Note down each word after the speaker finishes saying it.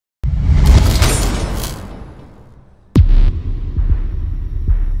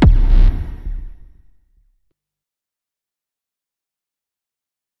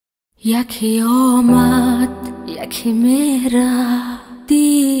یکی آمد یکی میرفت،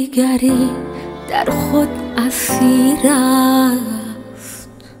 دیگری در خود اسیر است.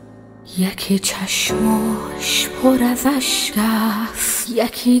 یکی چشماش پر از اشک است،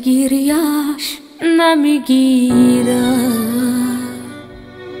 یکی گریه‌اش نمیگیره.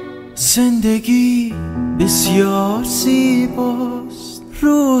 زندگی بسیار زیباست،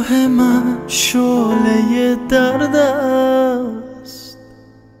 روح من شعله درد است.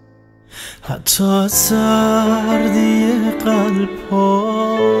 حتی سردی قلب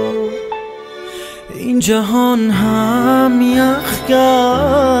ها این جهان هم یخ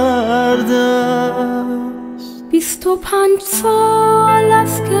کرده است. 25 سال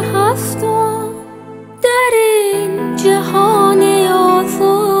است که هستم در این جهان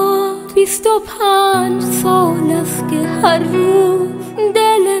آزاد. 25 سال است که هر روز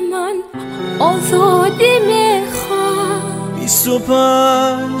دل من آزادی میخواد.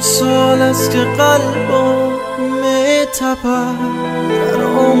 25 سال است که قلبم میتپد در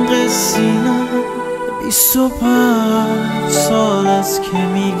عمق سینه. 25 سال است که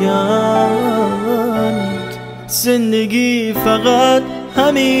میگن زندگی فقط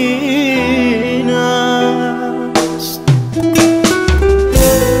همین است.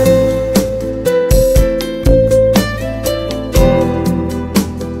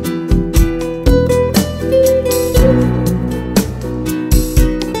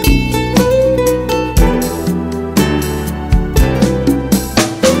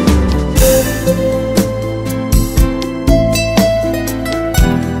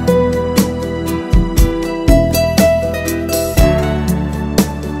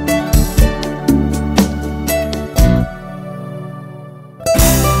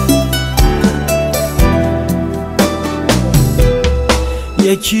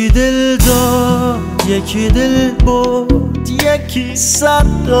 یکی دل داد یکی دل برد، یکی سر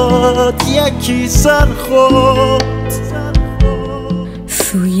داد یکی سر خورد.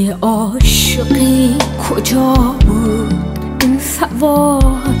 سوی عاشقی کجا بود این سوال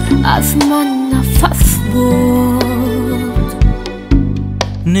از من نفس برد.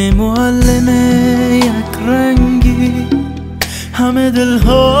 نه معلم یک رنگی همه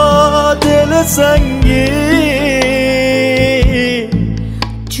دلها دل سنگی.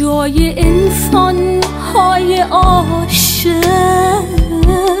 جای انسان های عاشق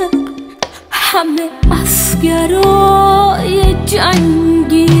همه اسگرای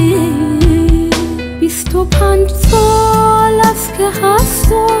جنگی. 25 سال است که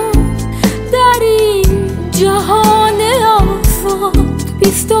هستم در این جهان آزاد.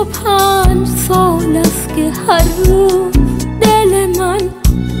 25 سال است که هر روز دل من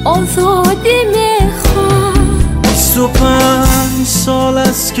آزادی میخواد. 25 سال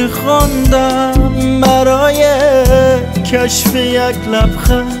است که خواندم برای کشف یک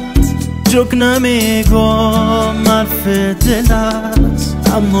لبخند. جوک نمیگم حرف دل است،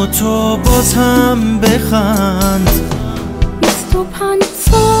 اما تو باز هم بخند. 25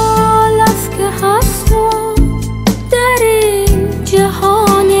 سال است که هستم در این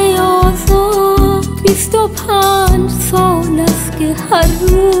جهان آزاد. 25 سال است که هر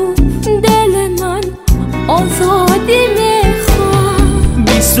روز دل من آزادی میخواد.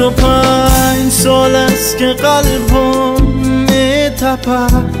 25 سال است که قلبم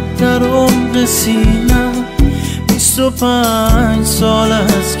میتپد در عمق سینه. 25 سال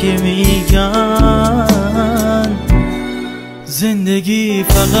است که میگن زندگی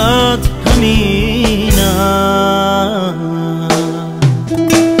فقط همین است.